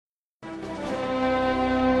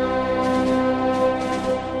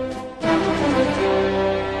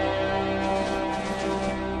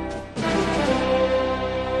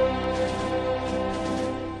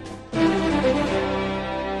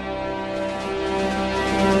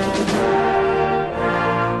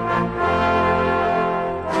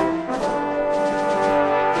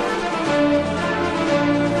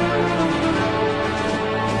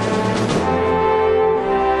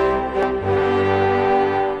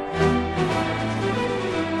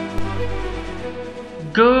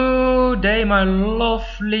Good day, my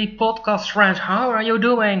lovely podcast friends. How are you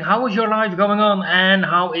doing? How is your life going on? And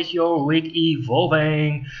how is your week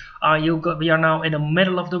evolving? We are now in the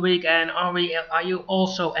middle of the week, and are you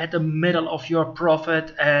also at the middle of your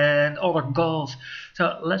profit and other goals?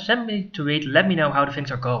 So send me to it. Let me know how the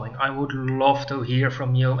things are going. I would love to hear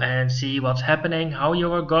from you and see what's happening, how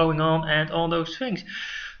you are going on, and all those things.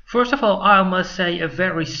 First of all, I must say a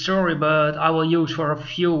very sorry, but I will use for a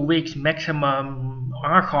few weeks maximum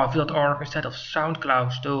archive.org instead of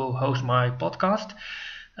SoundCloud to host my podcast.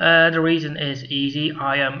 The reason is easy.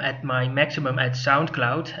 I am at my maximum at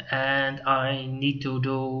SoundCloud and I need to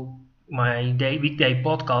do my weekday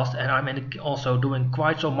podcast, and also doing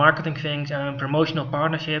quite some marketing things and promotional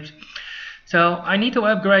partnerships. So I need to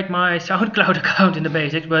upgrade my SoundCloud account in the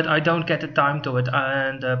basics, but I don't get the time to it.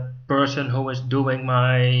 And the person who is doing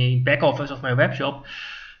my back office of my web shop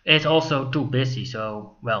is also too busy.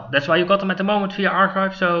 So, well, that's why you got them at the moment via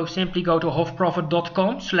archive. So simply go to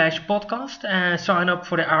hofprofit.com/podcast and sign up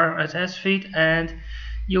for the RSS feed, and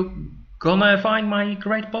you're gonna find my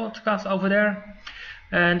great podcast over there.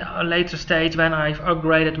 And a later stage, when I've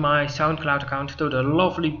upgraded my SoundCloud account to the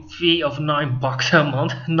lovely fee of $9 a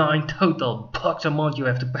month, $9 a month you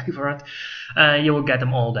have to pay for it, you will get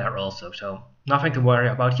them all there also. So nothing to worry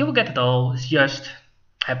about. You will get it all. It's just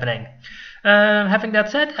happening. Having that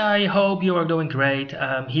said, I hope you are doing great.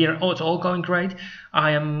 Here, it's all going great.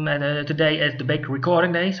 I am today is the big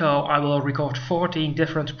recording day, so I will record 14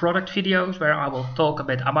 different product videos where I will talk a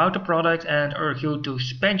bit about the product and urge you to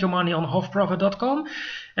spend your money on hofprofit.com.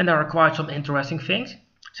 And there are quite some interesting things.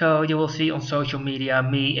 So you will see on social media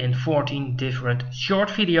me in 14 different short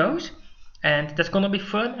videos, and that's gonna be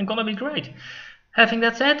fun and gonna be great. Having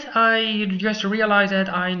that said, I just realized that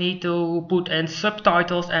I need to put in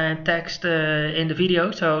subtitles and text in the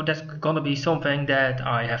video, so that's gonna be something that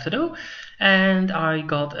I have to do. And I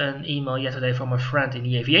got an email yesterday from a friend in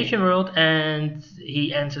the aviation world, and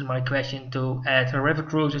he answered my question to add river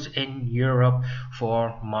cruises in Europe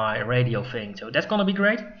for my radio thing. So that's gonna be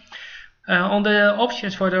great. On the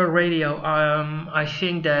options for the radio, I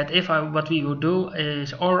think that what we would do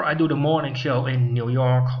is, or I do the morning show in New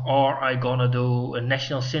York, or I gonna do a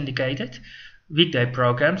national syndicated weekday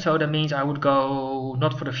program. So that means I would go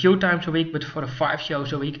not for the few times a week, but for the 5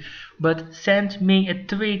 shows a week. But send me a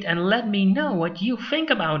tweet and let me know what you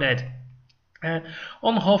think about it.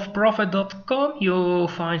 On hofprofit.com you'll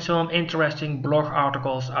find some interesting blog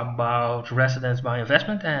articles about residence by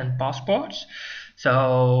investment and passports.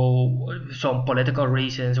 So some political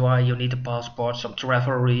reasons why you need a passport, some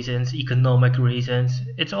travel reasons, economic reasons.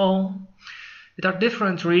 It are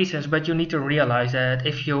different reasons, but you need to realize that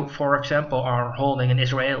if you, for example, are holding an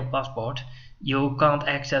Israeli passport, you can't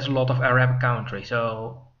access a lot of Arab countries.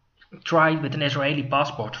 So try with an Israeli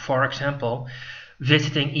passport, for example,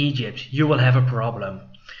 visiting Egypt, you will have a problem.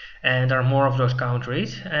 And there are more of those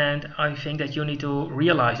countries, and I think that you need to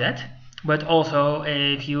realize that. But also,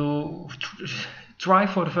 if you try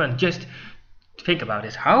for the fun, just think about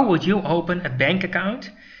this. How would you open a bank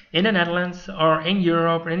account in the Netherlands or in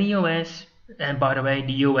Europe or in the US? And by the way,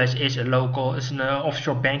 the US is an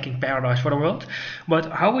offshore banking paradise for the world.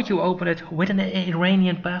 But how would you open it with an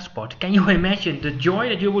Iranian passport? Can you imagine the joy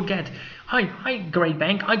that you would get? Hi, great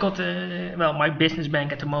bank. I got, my business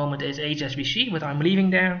bank at the moment is HSBC, but I'm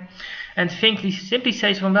leaving there. And simply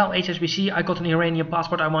say, well, HSBC, I got an Iranian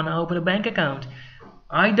passport, I want to open a bank account.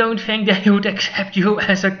 I don't think they would accept you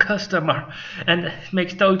as a customer, and it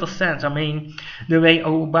makes total sense. I mean, the way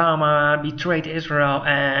Obama betrayed Israel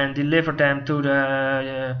and delivered them to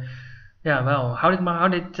the how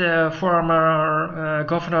did former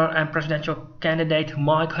governor and presidential candidate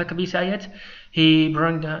Mike Huckabee say it? He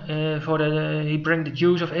bring the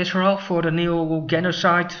Jews of Israel for the new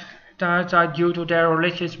genocide due to their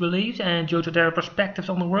religious beliefs and due to their perspectives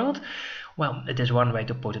on the world. Well, it is one way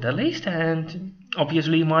to put it at least, and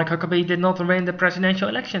obviously Mike Huckabee did not win the presidential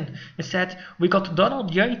election. Instead, we got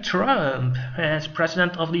Donald J. Trump as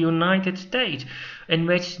President of the United States, in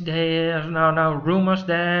which there are now rumors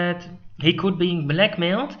that he could be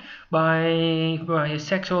blackmailed by a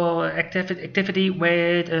sexual activity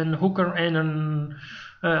with a hooker in an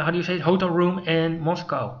hotel room in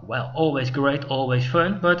Moscow. Well, always great, always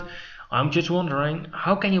fun, but I'm just wondering,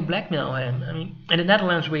 how can you blackmail him? I mean, in the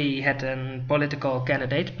Netherlands we had a political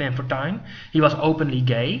candidate, Pim Fortuyn. He was openly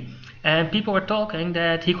gay, and people were talking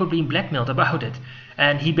that he could be blackmailed about it.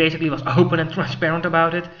 And he basically was open and transparent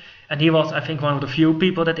about it. And he was, I think, one of the few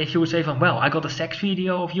people that if you would say from, well, I got a sex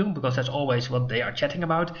video of you, because that's always what they are chatting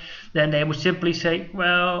about, then they would simply say,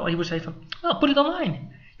 well, he would say from, well, put it online.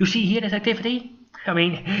 You see here this activity? I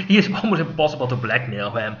mean, he is almost impossible to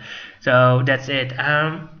blackmail him. So that's it.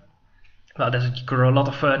 Well, there's a lot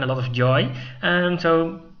of fun, a lot of joy.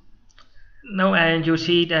 So no, and you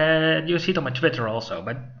see it on my Twitter also.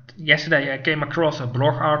 But yesterday I came across a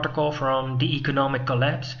blog article from The Economic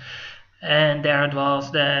Collapse, and there it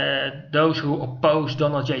was that those who oppose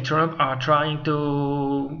Donald J. Trump are trying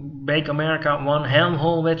to make America one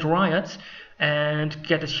hellhole with riots, and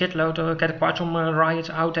get quite some riots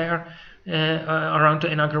out there around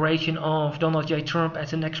the inauguration of Donald J. Trump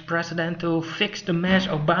as the next president to fix the mess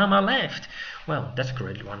Obama left. Well, that's a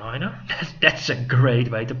great one-liner. That's a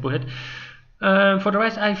great way to put it. For the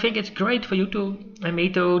rest, I think it's great for you and me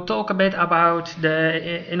to talk a bit about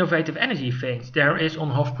the innovative energy things. There is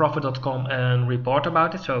on HofProfit.com a report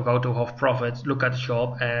about it, so go to HofProfit, look at the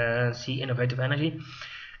shop and see innovative energy.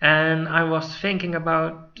 And I was thinking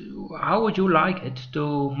about how would you like it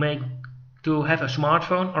to have a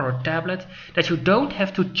smartphone or a tablet that you don't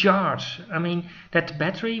have to charge. I mean, that the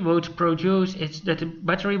battery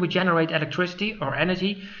would generate electricity or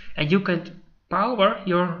energy, and you could power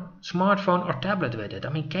your smartphone or tablet with it. I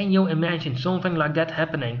mean, can you imagine something like that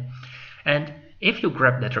happening? And if you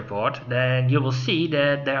grab that report, then you will see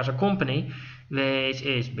that there's a company which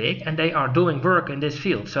is big and they are doing work in this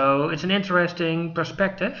field. So it's an interesting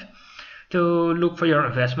perspective to look for your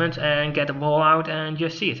investments and get the ball out and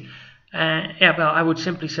just see it. Yeah, well, I would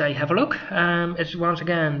simply say have a look. It's once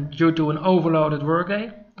again due to an overloaded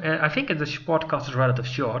workday. I think this podcast is relatively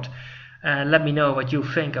short. Let me know what you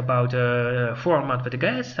think about the format with the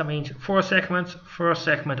guest. I mean, 4 segments. First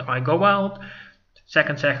segment, I go out.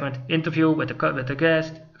 Second segment, interview with the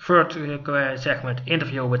guest. Third segment,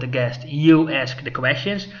 interview with the guest. You ask the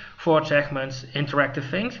questions. Fourth segment, interactive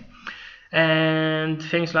things. And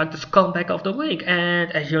things like the scumbag of the week.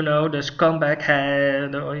 And as you know, the scumbag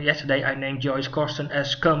yesterday I named Joyce Corson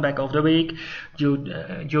as scumbag of the week due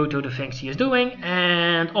to the things she is doing,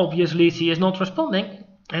 and obviously she is not responding.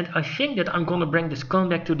 And I think that I'm gonna bring the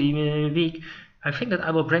scumbag to the week. I think that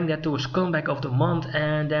I will bring that to a scumbag of the month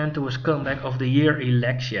and then to a scumbag of the year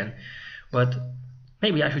election. But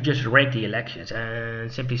maybe I should just rake the elections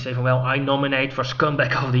and simply say, well, I nominate for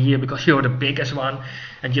scumbag of the year because you're the biggest one,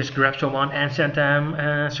 and just grab someone and send them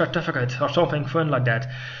a certificate or something fun like that.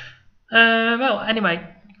 Well, anyway,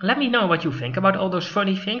 let me know what you think about all those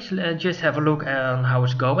funny things. Just have a look on how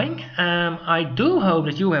it's going. I do hope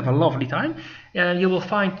that you have a lovely time. You will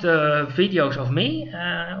find videos of me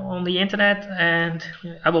on the internet, and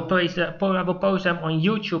I will post them on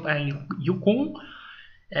YouTube and Yukon.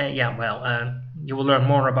 Yeah, well, you will learn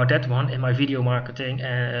more about that one in my video marketing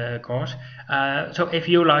course. So if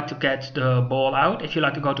you like to get the ball out, if you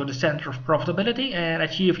like to go to the center of profitability and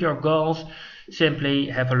achieve your goals, simply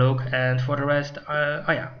have a look. And for the rest, oh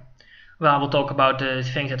yeah, well, I will talk about the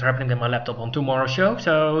things that are happening with my laptop on tomorrow's show.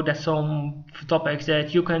 So that's some topics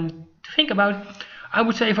that you can think about. I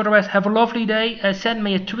would say for the rest, have a lovely day. Send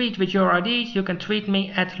me a tweet with your IDs. You can tweet me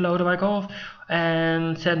at Lodewijkhof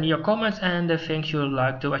and send me your comments and the things you'd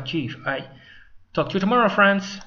like to achieve. I talk to you tomorrow, friends.